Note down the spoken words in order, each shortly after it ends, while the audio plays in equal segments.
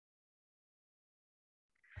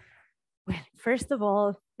First of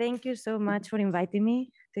all, thank you so much for inviting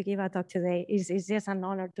me to give a talk today. It's just an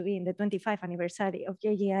honor to be in the 25th anniversary of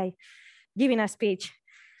JGI giving a speech.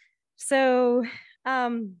 So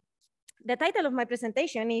the title of my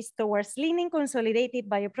presentation is Towards Lignin Consolidated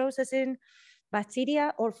Bioprocessing,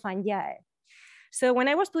 Bacteria or Fungi. So when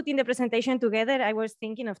I was putting the presentation together, I was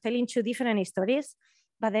thinking of telling two different stories,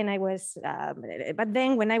 but then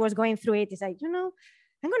when I was going through it, it's like, you know,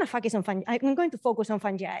 I'm going to focus on fungi. I'm going to focus on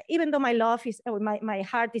fungi, even though my love is, my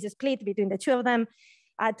heart is split between the two of them.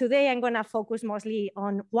 Today, I'm going to focus mostly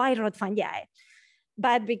on wire rod fungi.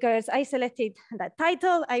 But because I selected that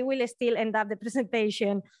title, I will still end up the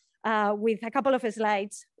presentation with a couple of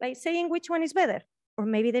slides, like saying which one is better, or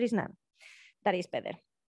maybe there is none that is better.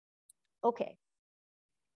 Okay.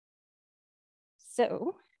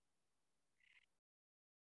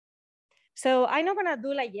 So I'm not gonna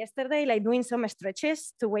do like yesterday, like doing some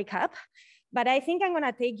stretches to wake up, but I think I'm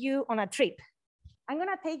gonna take you on a trip. I'm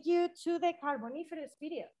gonna take you to the Carboniferous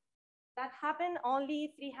period that happened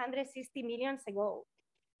only 360 million ago.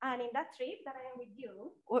 And in that trip that I am with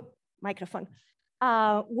you, microphone,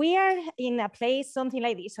 we are in a place, something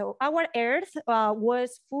like this. So our Earth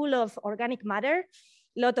was full of organic matter,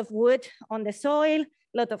 a lot of wood on the soil,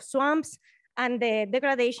 a lot of swamps, and the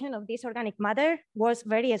degradation of this organic matter was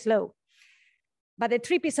very slow. But the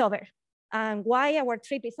trip is over. And why our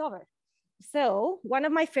trip is over? So one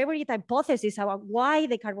of my favorite hypotheses about why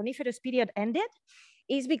the Carboniferous period ended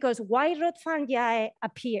is because wire rod fungi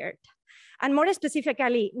appeared. And more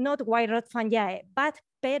specifically, not wire rod fungi, but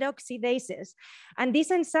peroxidases. And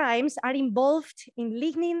these enzymes are involved in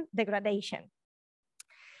lignin degradation.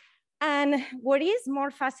 And what is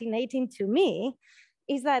more fascinating to me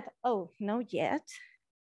is that, oh, not yet.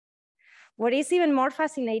 What is even more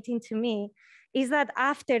fascinating to me is that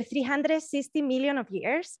after 360 million of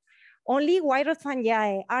years, only wire rod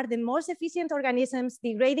fungi are the most efficient organisms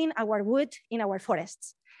degrading our wood in our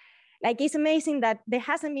forests. Like, it's amazing that there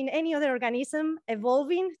hasn't been any other organism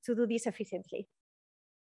evolving to do this efficiently.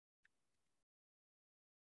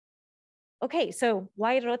 Okay, so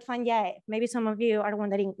wire rod fungi, maybe some of you are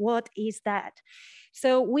wondering, what is that?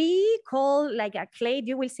 So we call, like a clade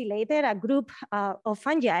you will see later, a group of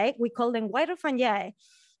fungi, we call them wire rod fungi,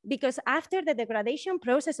 because after the degradation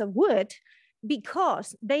process of wood,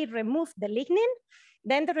 because they remove the lignin,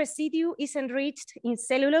 then the residue is enriched in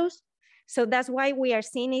cellulose. So that's why we are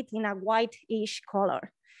seeing it in a whitish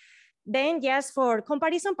color. Then just for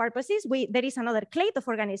comparison purposes, there is another clade of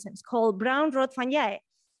organisms called brown rod fungi.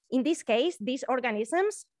 In this case, these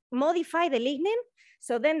organisms modify the lignin,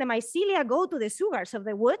 so then the mycelia go to the sugars of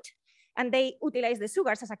the wood, and they utilize the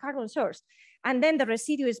sugars as a carbon source. And then the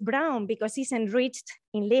residue is brown because it's enriched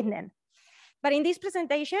in lignin. But in this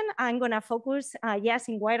presentation, I'm gonna focus, yes,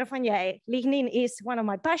 in wire rod fungi. Lignin is one of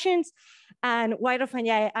my passions, and wire rod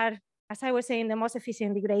fungi are, as I was saying, the most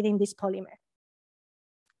efficient degrading this polymer.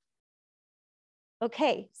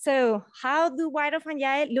 Okay, so how do wire rod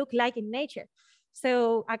fungi look like in nature?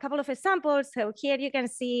 So a couple of examples. So here you can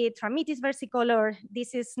see Trametes versicolor.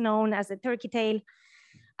 This is known as the turkey tail.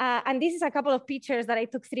 And this is a couple of pictures that I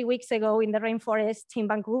took 3 weeks ago in the rainforest in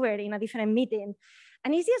Vancouver in a different meeting.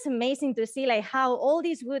 And it's just amazing to see like how all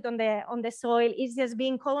this wood on the soil is just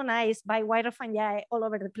being colonized by wire rod fungi all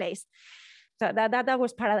over the place. So that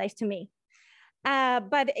was paradise to me.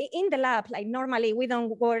 But in the lab, like normally we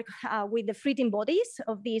don't work with the fruiting bodies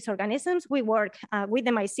of these organisms. We work with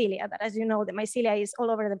the mycelia, that, as you know, the mycelia is all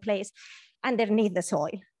over the place underneath the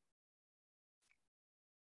soil.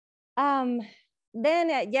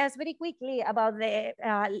 Then just very quickly about the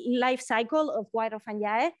life cycle of wire rod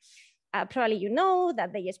fungi. Probably you know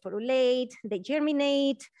that they sporulate, they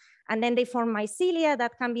germinate, and then they form mycelia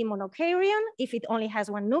that can be monokaryon if it only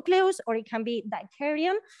has one nucleus, or it can be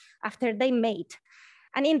dikaryon after they mate.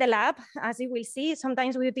 And in the lab, as you will see,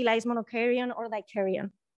 sometimes we utilize monokaryon or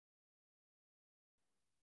dikaryon.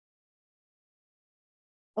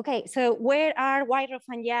 Okay, so where are wire rod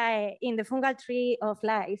fungi in the fungal tree of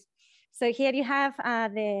life? So here you have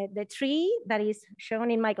the tree that is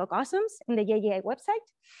shown in microcosms in the JGI website.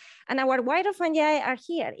 And our wire rod fungi are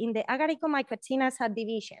here in the Agaricomycotina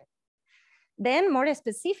subdivision. Then more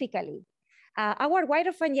specifically, our wire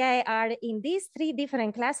rod fungi are in these 3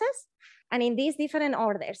 different classes and in these different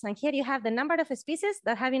orders. And here you have the number of species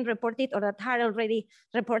that have been reported or that are already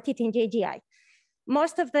reported in JGI.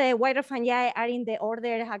 Most of the wire rod fungi are in the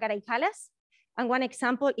order Agaricales. And one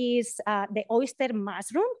example is the oyster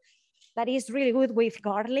mushroom that is really good with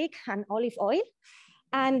garlic and olive oil.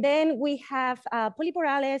 And then we have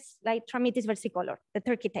polyporales like Trametes versicolor, the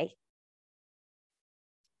turkey tail.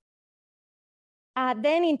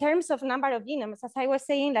 Then in terms of number of genomes, as I was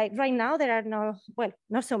saying, like right now there are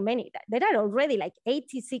not so many. There are already like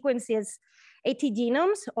 80 sequences, 80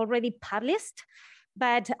 genomes already published.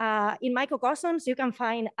 But in microcosms, you can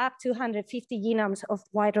find up to 150 genomes of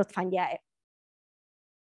white rod fungi.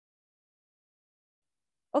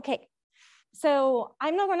 Okay, so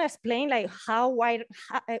I'm not gonna explain like how white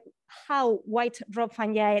rod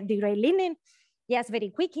fungi degrade lignin, just very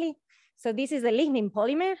quickly. So this is the lignin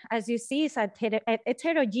polymer. As you see, it's a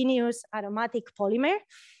heterogeneous aromatic polymer.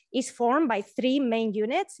 It's formed by 3 main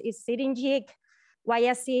units. It's syringic,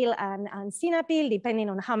 Y-acyl, and synapyl, depending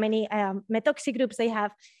on how many methoxy groups they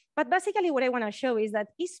have. But basically what I wanna show is that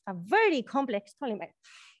it's a very complex polymer.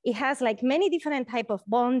 It has like many different type of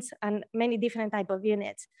bonds and many different type of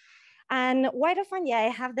units. And white rod fungi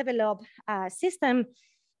have developed a system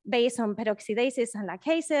based on peroxidases and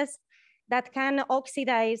lacases that can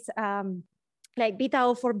oxidize like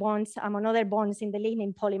beta-O4 bonds among other bonds in the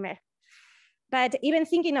lignin polymer. But even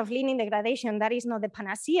thinking of lignin degradation, that is not the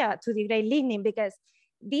panacea to degrade lignin, because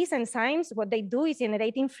these enzymes, what they do is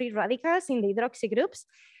generating free radicals in the hydroxy groups.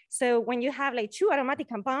 So when you have like 2 aromatic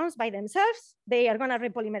compounds by themselves, they are gonna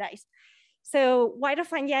repolymerize. So white rod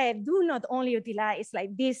fungi do not only utilize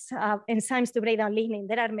like these enzymes to break down lignin,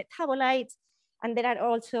 there are metabolites, and there are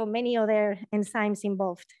also many other enzymes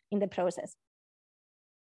involved in the process.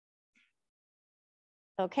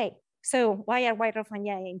 Okay, so why are white rod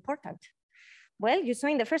fungi important? Well, you saw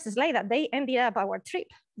in the first slide that they ended up our trip.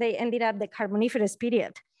 They ended up the Carboniferous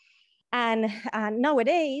period. And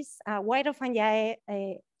nowadays, white rod fungi,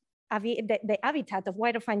 the habitat of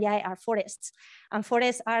white rod fungi are forests, and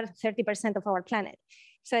forests are 30% of our planet.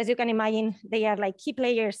 So as you can imagine, they are like key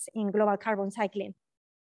players in global carbon cycling.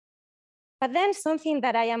 But then something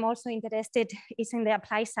that I am also interested is in the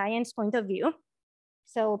applied science point of view.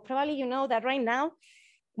 So probably you know that right now,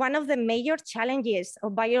 one of the major challenges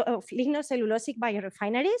of lignocellulosic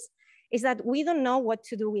biorefineries is that we don't know what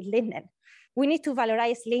to do with lignin. We need to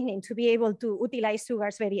valorize lignin to be able to utilize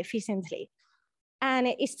sugars very efficiently. And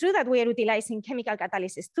it's true that we are utilizing chemical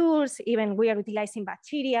catalysis tools, even we are utilizing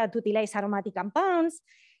bacteria to utilize aromatic compounds,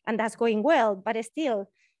 and that's going well, but still,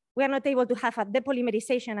 we are not able to have a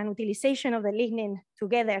depolymerization and utilization of the lignin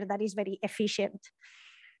together that is very efficient.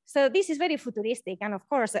 So this is very futuristic, and of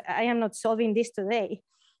course, I am not solving this today,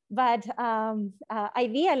 but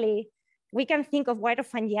ideally, we can think of white rod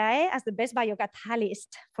fungi as the best biocatalyst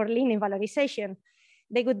for lignin valorization.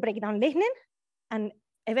 They could break down lignin, and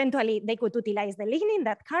eventually they could utilize the lignin,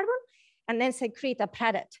 that carbon, and then secrete a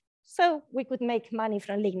product. So we could make money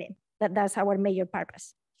from lignin. That's our major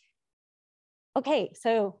purpose. Okay,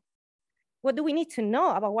 so what do we need to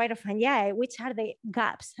know about white rod fungi? Which are the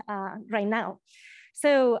gaps right now?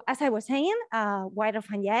 So as I was saying, white rod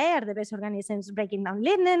fungi are the best organisms breaking down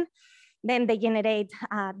lignin. Then they generate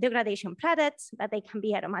degradation products that they can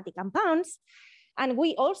be aromatic compounds. And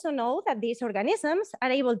we also know that these organisms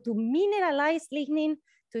are able to mineralize lignin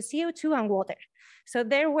to CO2 and water. So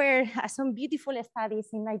there were some beautiful studies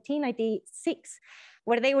in 1996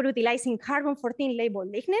 where they were utilizing carbon-14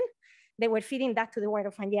 labeled lignin. They were feeding that to the white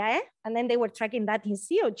rod fungi, and then they were tracking that in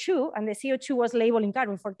CO2, and the CO2 was labeled in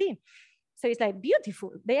carbon-14. So it's like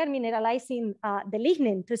beautiful. They are mineralizing the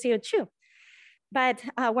lignin to CO2. But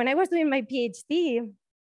when I was doing my PhD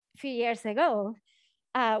a few years ago,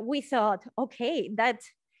 we thought, okay, that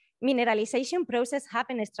mineralization process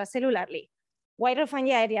happens extracellularly. White rod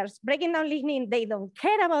fungi are breaking down lignin, they don't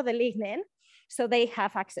care about the lignin, so they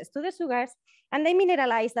have access to the sugars, and they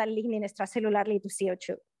mineralize that lignin extracellularly to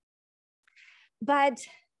CO2. But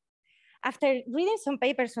after reading some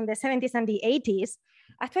papers from the 70s and the 80s,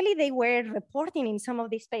 actually they were reporting in some of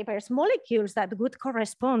these papers molecules that would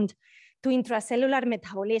correspond to intracellular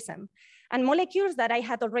metabolism, and molecules that I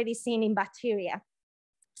had already seen in bacteria.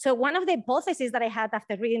 So one of the hypotheses that I had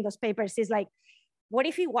after reading those papers is like, what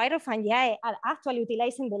if white rod fungi are actually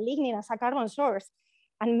utilizing the lignin as a carbon source,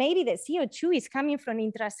 and maybe the CO2 is coming from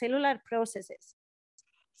intracellular processes?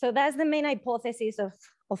 So that's the main hypothesis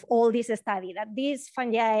of all this study, that these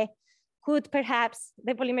fungi could perhaps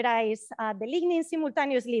depolymerize the lignin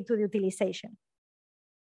simultaneously to the utilization.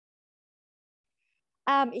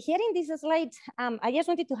 Here in this slide, I just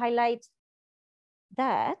wanted to highlight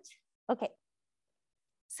that, okay.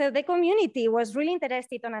 So the community was really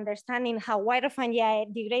interested in understanding how white rod fungi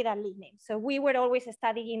degrade lignin. So we were always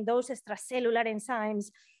studying those extracellular enzymes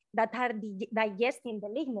that are digesting the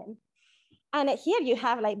lignin. And here you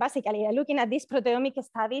have like basically looking at these proteomic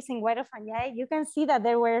studies in white rod fungi, you can see that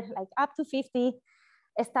there were like up to 50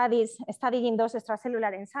 studies studying those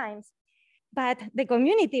extracellular enzymes. But the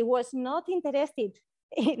community was not interested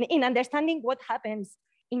in understanding what happens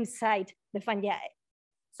inside the fungi.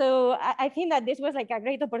 So I think that this was like a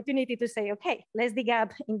great opportunity to say, okay, let's dig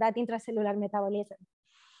up in that intracellular metabolism.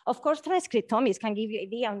 Of course, transcriptomics can give you an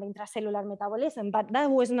idea on the intracellular metabolism, but that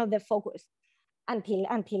was not the focus until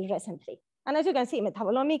recently. And as you can see,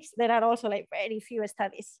 metabolomics, there are also like very few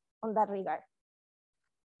studies on that regard.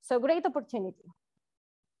 So great opportunity.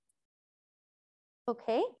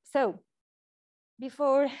 Okay, so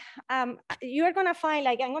before you are gonna find,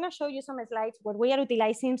 like, I'm gonna show you some slides where we are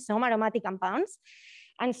utilizing some aromatic compounds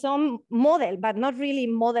and some model, but not really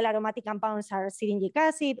model aromatic compounds are syringic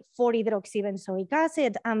acid, 4-hydroxybenzoic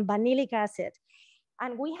acid, and vanillic acid.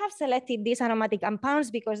 And we have selected these aromatic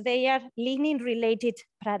compounds because they are lignin-related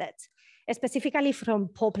products, specifically from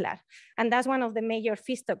poplar. And that's one of the major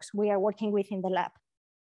feedstocks we are working with in the lab.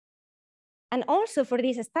 And also for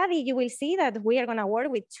this study, you will see that we are gonna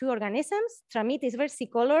work with two organisms, Trametes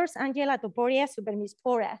versicolors and Gelatoporia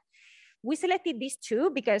supermispora. We selected these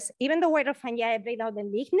two because even though wider fungi break down the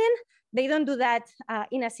lignin, they don't do that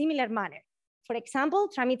in a similar manner. For example,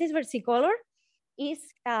 Trametes versicolor is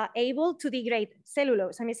able to degrade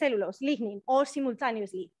cellulose, hemicellulose, lignin, all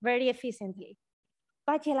simultaneously, very efficiently.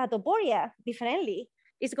 But Gelatoporia, differently,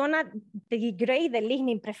 is gonna degrade the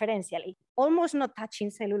lignin preferentially, almost not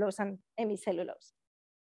touching cellulose and hemicellulose.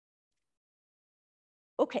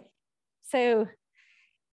 Okay, so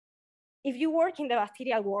if you work in the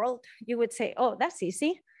bacterial world, you would say, oh, that's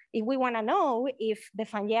easy. If we wanna know if the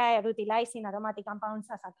fungi are utilizing aromatic compounds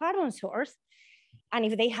as a carbon source, and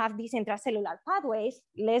if they have these intracellular pathways,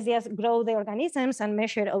 let's just grow the organisms and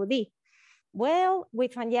measure OD. Well,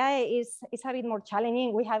 with fungi, it's a bit more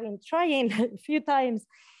challenging. We have been trying a few times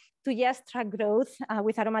to just track growth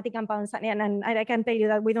with aromatic compounds, and I can tell you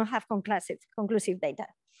that we don't have conclusive data.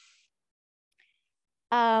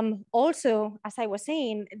 Also, as I was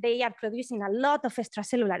saying, they are producing a lot of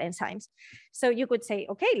extracellular enzymes. So you could say,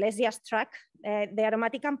 okay, let's just track the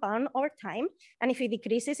aromatic compound over time, and if it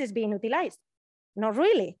decreases, it's being utilized. Not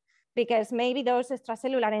really, because maybe those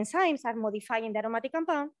extracellular enzymes are modifying the aromatic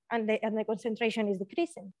compound and the concentration is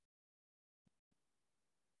decreasing.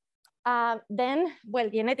 Then, well,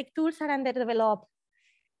 genetic tools are underdeveloped.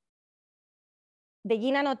 The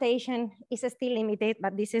gene annotation is still limited,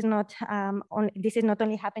 but this is not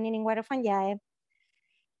only happening in wider fungi.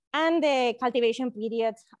 And the cultivation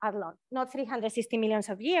periods are long, not 360 millions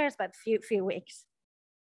of years, but few weeks.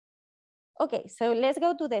 Okay, so let's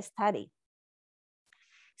go to the study.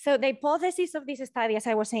 So the hypothesis of this study, as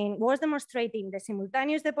I was saying, was demonstrating the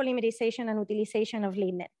simultaneous depolymerization and utilization of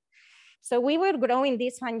lignin. So we were growing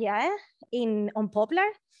these fungi on poplar,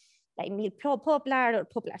 like milk poplar or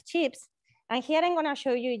poplar chips. And here I'm gonna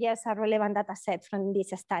show you just a relevant data set from this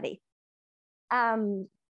study.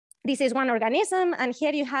 This is one organism, and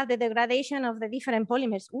here you have the degradation of the different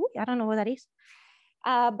polymers. Ooh, I don't know what that is.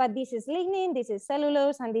 But this is lignin, this is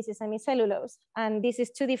cellulose, and this is hemicellulose. And this is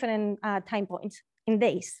two different time points in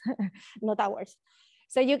days, not hours.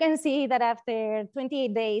 So you can see that after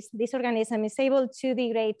 28 days, this organism is able to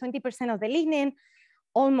degrade 20% of the lignin,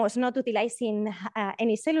 almost not utilizing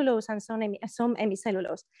any cellulose and some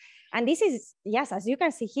hemicellulose. And this is, yes, as you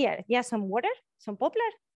can see here, yeah, some water, some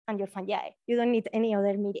poplar, and your fungi. You don't need any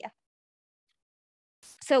other media.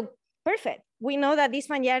 So perfect. We know that these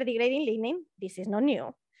fungi are degrading lignin. This is not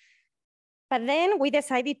new. But then we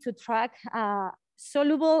decided to track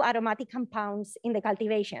soluble aromatic compounds in the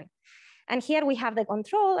cultivation. And here we have the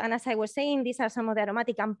control. And as I was saying, these are some of the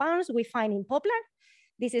aromatic compounds we find in poplar.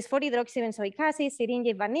 This is 4-hydroxybenzoic acid,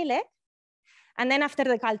 syringic, vanillic. And then after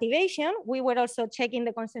the cultivation, we were also checking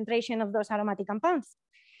the concentration of those aromatic compounds.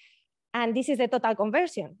 And this is the total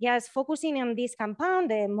conversion. Yes, focusing on this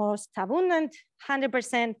compound, the most abundant,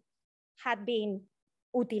 100% had been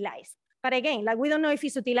utilized. But again, like we don't know if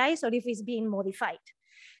it's utilized or if it's being modified.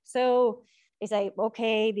 So it's like,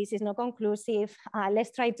 okay, this is not conclusive.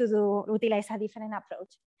 Let's try to utilize a different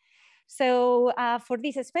approach. So for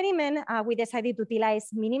this experiment, we decided to utilize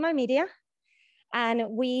minimal media, and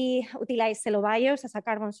we utilized cellobios as a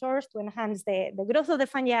carbon source to enhance the growth of the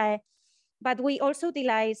fungi, but we also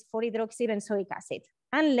utilize 4-hydroxybenzoic acid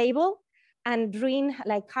and label and green,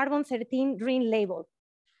 like carbon-13 green label.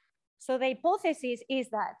 So the hypothesis is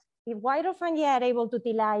that if wider fungi are able to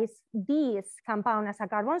utilize this compound as a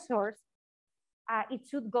carbon source, it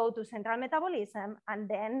should go to central metabolism, and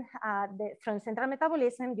then from central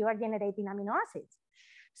metabolism, you are generating amino acids.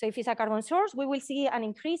 So if it's a carbon source, we will see an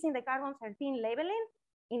increase in the carbon-13 labeling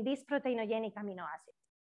in these proteinogenic amino acids.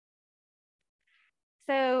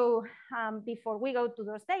 So before we go to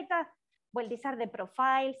those data, well, these are the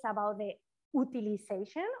profiles about the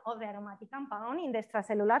utilization of the aromatic compound in the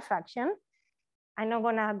extracellular fraction. I'm not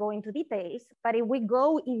gonna go into details, but if we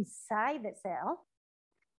go inside the cell,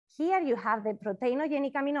 here you have the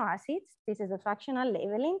proteinogenic amino acids. This is the fractional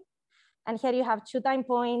labeling. And here you have 2 time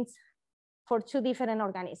points for 2 different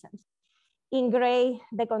organisms. In gray,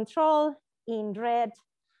 the control, in red,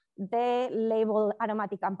 the labeled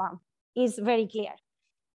aromatic compound is very clear.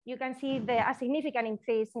 You can see a significant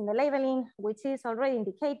increase in the labeling, which is already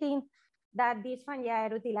indicating that these fungi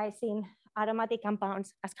are utilizing aromatic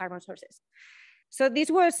compounds as carbon sources. So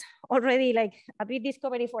this was already like a big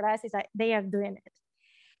discovery for us, is that they are doing it.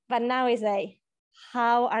 But now it's like,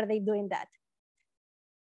 how are they doing that?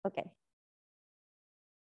 Okay.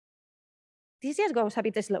 This just goes a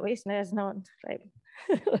bit slow, it's not right.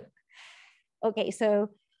 Okay, so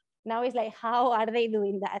now it's like, how are they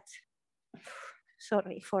doing that?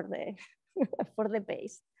 Sorry for the, for the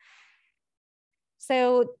pace.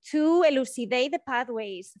 So to elucidate the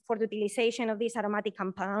pathways for the utilization of these aromatic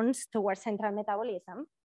compounds towards central metabolism,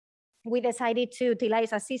 we decided to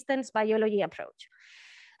utilize a systems biology approach.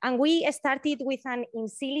 And we started with an in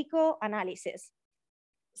silico analysis.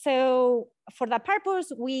 So for that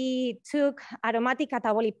purpose, we took aromatic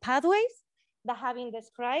catabolic pathways that have been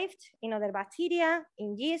described in other bacteria,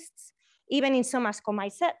 in yeasts, even in some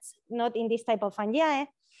ascomycetes, not in this type of fungi.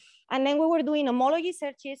 And then we were doing homology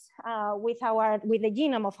searches with the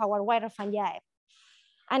genome of our wider fungi.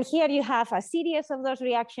 And here you have a series of those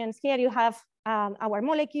reactions. Here you have our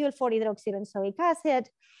molecule, 4-hydroxybenzoic acid.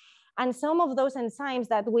 And some of those enzymes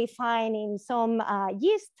that we find in some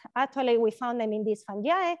yeast, actually we found them in these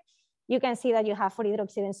fungi. You can see that you have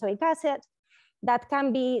 4-hydroxybenzoic acid that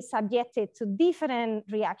can be subjected to different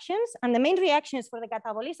reactions. And the main reactions for the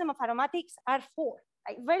catabolism of aromatics are 4,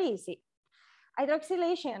 right? Very easy.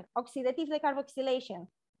 Hydroxylation, oxidative decarboxylation,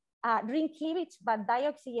 ring cleavage, but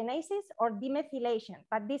dioxygenases or demethylation.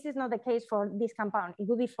 But this is not the case for this compound. It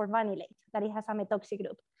would be for vanillate, that it has a methoxy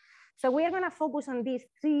group. So we are gonna focus on these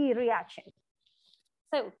 3 reactions.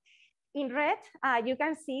 So in red, you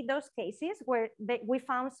can see those cases where we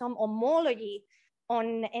found some homology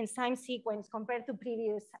on enzyme sequence compared to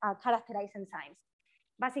previous characterized enzymes.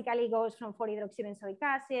 Basically goes from 4-hydroxybenzoic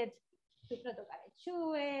acid to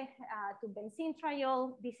protocaryophyllene, to benzene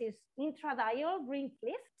triol. This is intradiol ring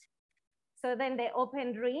cleaved. So then the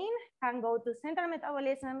open ring can go to central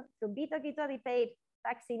metabolism to beta-ketodipate,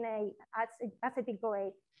 taxinate,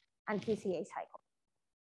 acetyl-CoA, and TCA cycle.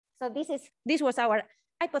 So this was our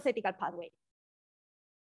hypothetical pathway.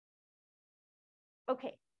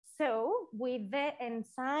 Okay, so with the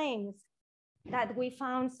enzymes that we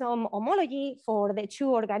found some homology for the 2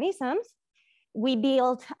 organisms, we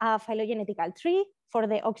built a phylogenetical tree for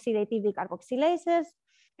the oxidative decarboxylases,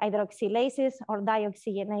 hydroxylases, or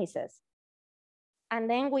dioxygenases. And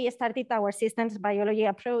then we started our systems biology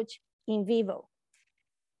approach in vivo.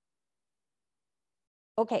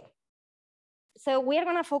 Okay, so we are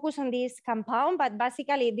gonna focus on this compound, but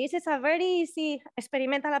basically this is a very easy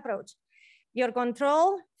experimental approach. Your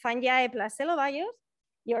control, fungi plus cellobios,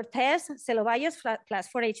 your test, cellobios plus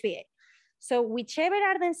 4-HBA. So whichever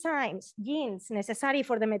are the enzymes, genes necessary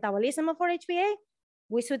for the metabolism of 4-HBA,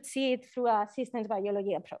 we should see it through a systems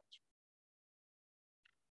biology approach.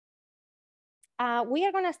 We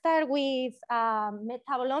are gonna start with a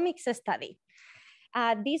metabolomics study.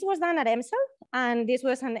 This was done at EMSL, and this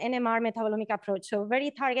was an NMR metabolomic approach, so very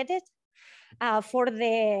targeted for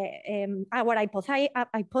our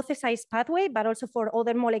hypothesized pathway, but also for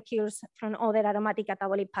other molecules from other aromatic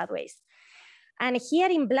catabolic pathways. And here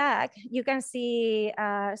in black, you can see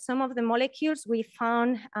some of the molecules we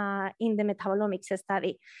found in the metabolomics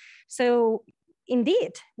study. So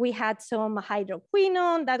indeed, we had some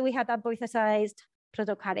hydroquinone that we had hypothesized,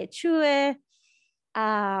 protocaryophyllene,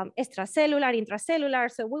 extracellular, intracellular.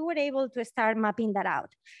 So we were able to start mapping that out.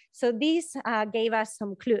 So this gave us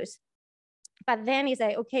some clues. But then it's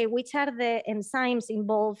like, okay, which are the enzymes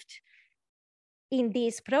involved in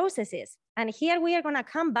these processes? And here we are gonna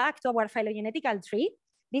come back to our phylogenetical tree.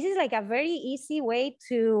 This is like a very easy way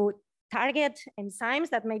to target enzymes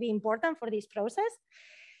that may be important for this process.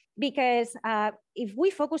 Because if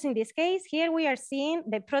we focus in this case, here we are seeing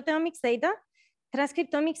the proteomics data,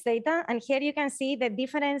 transcriptomics data, and here you can see the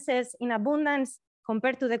differences in abundance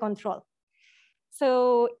compared to the control.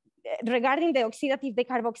 So regarding the oxidative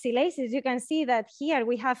decarboxylases, you can see that here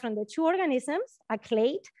we have from the 2 organisms, a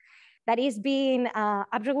clade that is being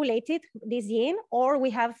upregulated, this gene, or we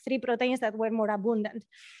have 3 proteins that were more abundant.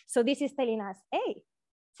 So this is telling us, hey,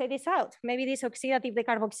 check this out. Maybe this oxidative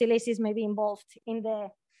decarboxylases may be involved in the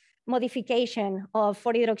modification of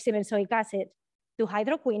 4-hydroxybenzoic acid to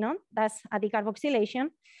hydroquinone, that's a decarboxylation,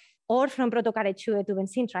 or from protocaryophyllene to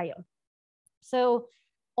benzene triol. So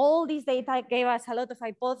all this data gave us a lot of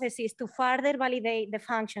hypotheses to further validate the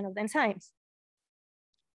function of the enzymes.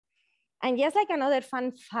 And just like another fun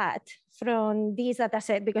fact from this data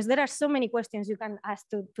set, because there are so many questions you can ask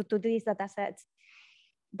to these data sets,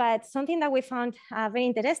 but something that we found very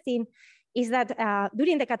interesting is that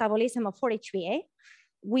during the catabolism of 4-HPA,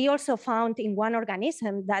 we also found in one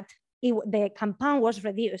organism that the compound was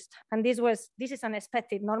reduced. And this is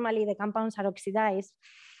unexpected. Normally the compounds are oxidized,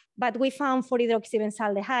 but we found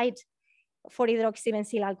 4-hydroxybenzaldehyde,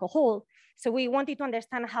 4-hydroxybenzyl alcohol. So we wanted to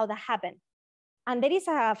understand how that happened. And there is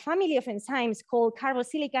a family of enzymes called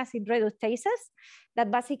carboxylic acid reductases that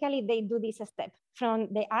basically they do this step from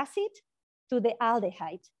the acid to the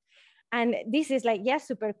aldehyde. And this is like, yeah,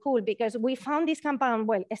 super cool because we found this compound,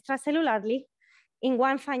 well, extracellularly in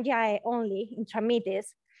one fungi only, in Trametes.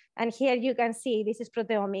 And here you can see, this is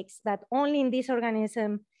proteomics, that only in this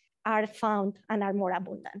organism are found and are more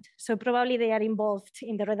abundant. So probably they are involved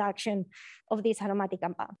in the reduction of this aromatic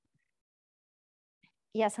compound.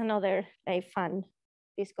 Yes, another fun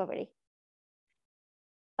discovery.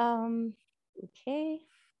 Okay.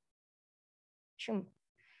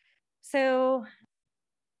 So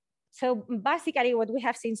basically what we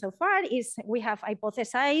have seen so far is we have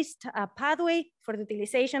hypothesized a pathway for the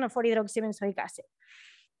utilization of 4-hydroxybenzoic acid.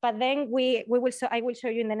 But then I will show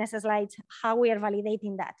you in the next slide how we are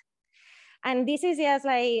validating that. And this is just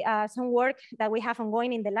like some work that we have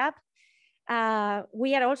ongoing in the lab.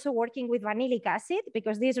 We are also working with vanillic acid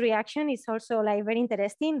because this reaction is also like very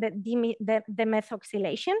interesting, the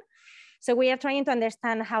methoxylation. So we are trying to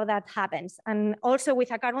understand how that happens. And also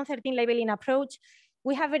with a carbon-13 labeling approach,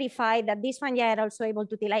 we have verified that these fungi are also able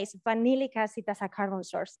to utilize vanillic acid as a carbon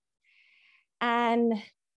source. And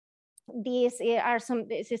this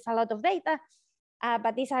is a lot of data,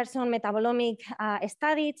 but these are some metabolomic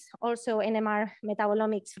studies, also NMR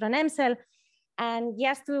metabolomics from EMCEL. And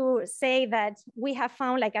just to say that we have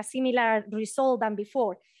found like a similar result than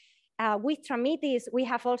before. With Trametes, we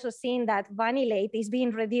have also seen that vanillate is being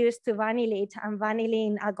reduced to vanillate and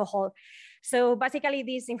vanillin alcohol. So basically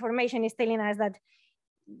this information is telling us that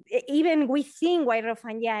even within white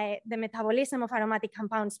fungi, the metabolism of aromatic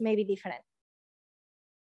compounds may be different.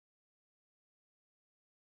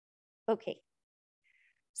 Okay,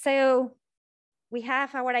 so we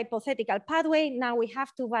have our hypothetical pathway. Now we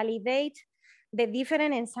have to validate the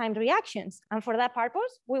different enzyme reactions. And for that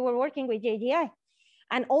purpose, we were working with JGI.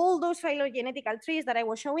 And all those phylogenetical trees that I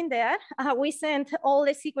was showing there, we sent all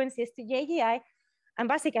the sequences to JGI. And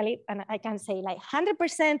basically, and I can say like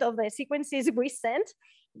 100% of the sequences we sent,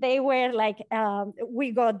 they were like,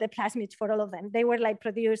 we got the plasmids for all of them. They were like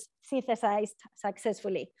produced, synthesized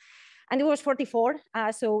successfully. And it was 44.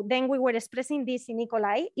 So then we were expressing this in E.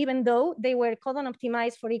 coli, even though they were codon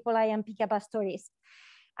optimized for E. coli and Pichia pastoris.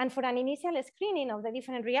 And for an initial screening of the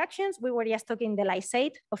different reactions, we were just talking the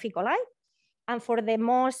lysate of E. coli. And for the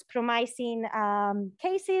most promising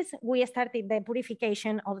cases, we started the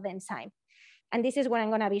purification of the enzyme. And this is what I'm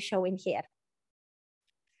gonna be showing here.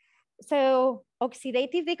 So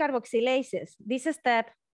oxidative decarboxylases, this step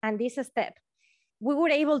and this step, we were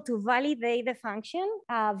able to validate the function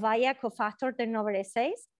via cofactor turnover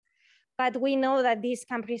assays, but we know that this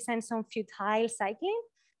can present some futile cycling.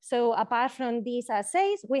 So apart from these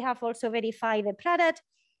assays, we have also verified the product,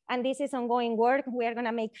 and this is ongoing work. We are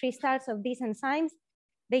gonna make crystals of these enzymes.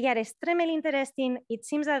 They are extremely interesting. It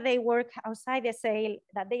seems that they work outside the cell,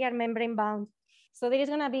 that they are membrane bound. So there is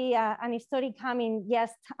gonna be an story coming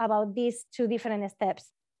just about these two different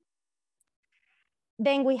steps.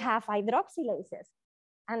 Then we have hydroxylases.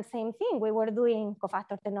 And same thing, we were doing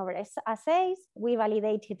cofactor turnover assays. We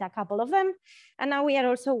validated a couple of them. And now we are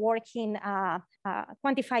also working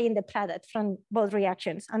quantifying the product from both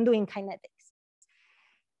reactions and doing kinetics.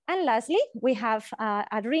 And lastly, we have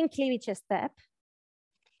a ring cleavage step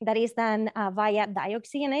that is done via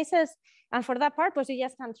dioxygenases. And for that purpose, you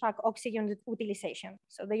just can track oxygen utilization.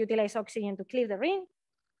 So they utilize oxygen to cleave the ring.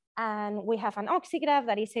 And we have an oxygraph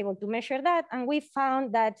that is able to measure that. And we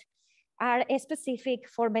found that are specific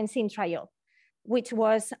for benzene triol, which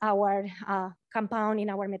was our compound in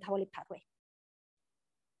our metabolic pathway.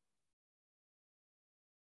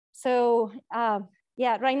 So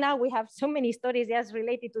yeah, right now we have so many stories just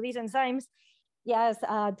related to these enzymes. Yes,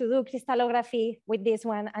 to do crystallography with this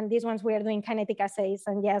one, and these ones we are doing kinetic assays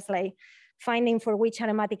and just like finding for which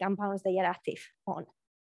aromatic compounds they are active on.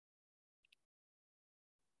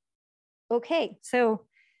 Okay, so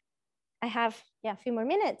I have a few more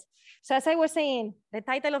minutes. So as I was saying, the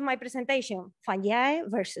title of my presentation, fungi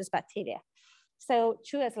versus bacteria. So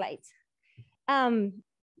 2 slides.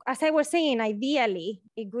 As I was saying, ideally,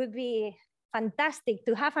 it would be fantastic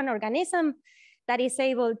to have an organism that is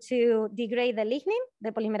able to degrade the lignin,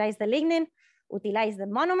 depolymerize the lignin, utilize the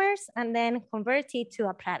monomers, and then convert it to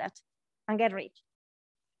a product and get rich.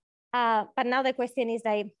 But now the question is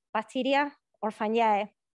like bacteria or fungi.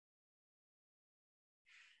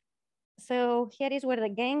 So here is where the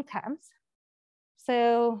game comes.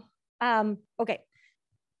 So, okay.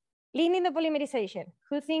 Lignin depolymerization.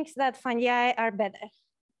 Who thinks that fungi are better?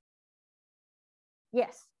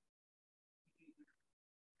 Yes.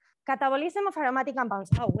 Catabolism of aromatic compounds.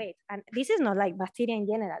 Oh, wait, and this is not like bacteria in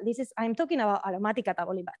general. I'm talking about aromatic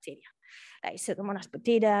catabolic bacteria, like Pseudomonas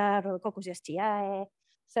butida, Rhodococcus JGI.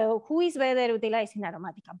 So who is better utilizing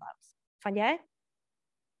aromatic compounds? Fungi?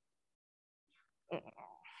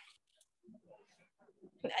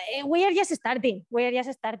 We are just starting.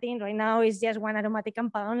 Right now. It's just one aromatic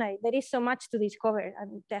compound. Like, there is so much to discover,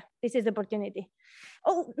 and this is the opportunity.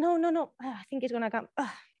 Oh, no. I think it's gonna come.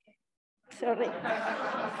 Sorry.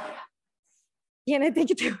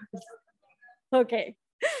 Genetic tools. Okay.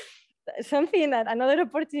 Another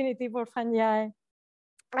opportunity for fungi.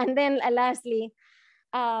 And then lastly,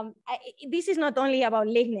 this is not only about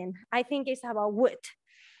lignin. I think it's about wood.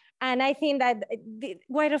 And I think that the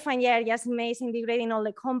wider fungi are just amazing, degrading all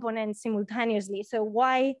the components simultaneously. So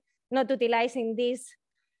why not utilizing these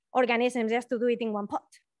organisms just to do it in one pot?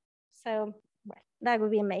 So well, that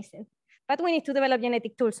would be amazing. But we need to develop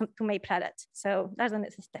genetic tools to make products. So that's the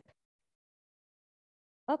next step.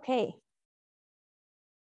 Okay.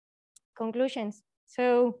 Conclusions.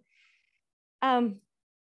 So the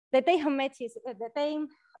take-home message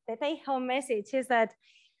is that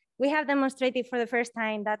we have demonstrated for the first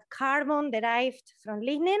time that carbon derived from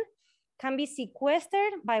lignin can be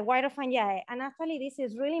sequestered by wider fungi. And actually, this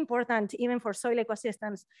is really important even for soil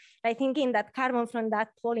ecosystems, like thinking that carbon from that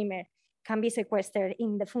polymer can be sequestered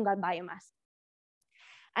in the fungal biomass.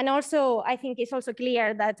 And also, I think it's also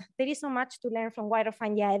clear that there is so much to learn from wider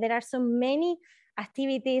fungi. There are so many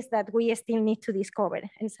activities that we still need to discover,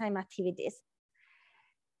 enzyme activities.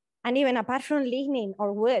 And even apart from lignin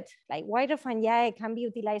or wood, like wider fungi can be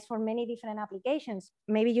utilized for many different applications.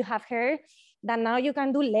 Maybe you have heard that now you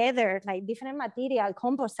can do leather, like different material,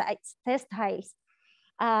 composites, textiles.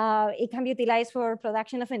 It can be utilized for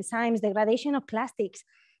production of enzymes, degradation of plastics.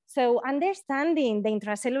 So understanding the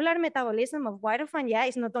intracellular metabolism of wider fungi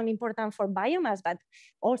is not only important for biomass, but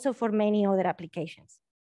also for many other applications.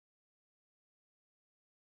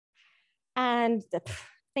 And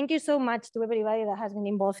thank you so much to everybody that has been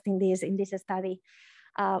involved in this study.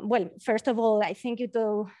 Well, first of all, I thank you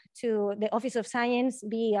to the Office of Science,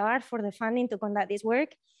 BER, for the funding to conduct this work.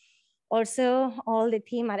 Also, all the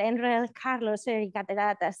team at NREL, Carlos, Erica,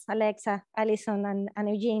 Teratas, Alexa, Alison, and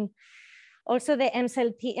Eugene. Also the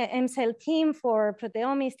MCEL team for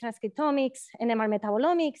proteomics, transcriptomics, NMR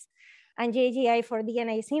metabolomics, and JGI for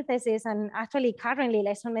DNA synthesis, and actually currently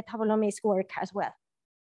lysosomal metabolomics work as well.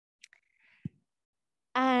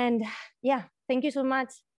 And yeah, thank you so much.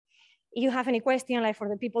 If you have any question, like for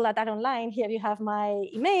the people that are online, here you have my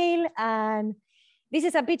email. And this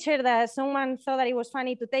is a picture that someone thought that it was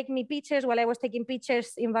funny to take me pictures while I was taking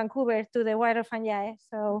pictures in Vancouver to the wider fungi.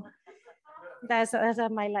 So that's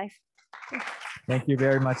my life. Thank you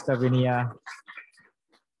very much, Davinia.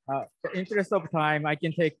 For interest of time, I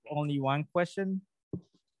can take only one question.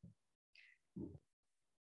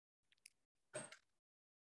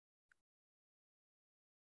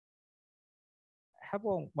 I have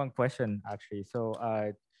one question, actually. So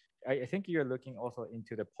I think you're looking also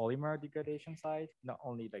into the polymer degradation side, not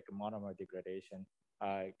only like a monomer degradation.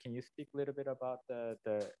 Can you speak a little bit about the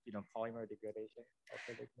polymer degradation?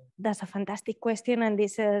 That's a fantastic question, and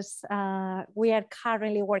this is we are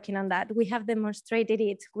currently working on that. We have demonstrated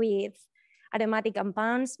it with aromatic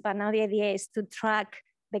compounds, but now the idea is to track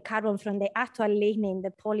the carbon from the actual lignin,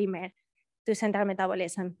 the polymer, to central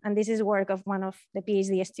metabolism. And this is work of one of the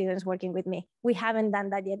PhD students working with me. We haven't done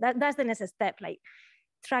that yet. That's the next step, like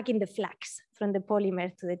tracking the flux from the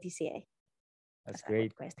polymer to the TCA. That's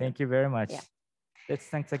great. Thank you very much. Yeah.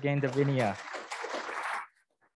 Thanks again, Davinia.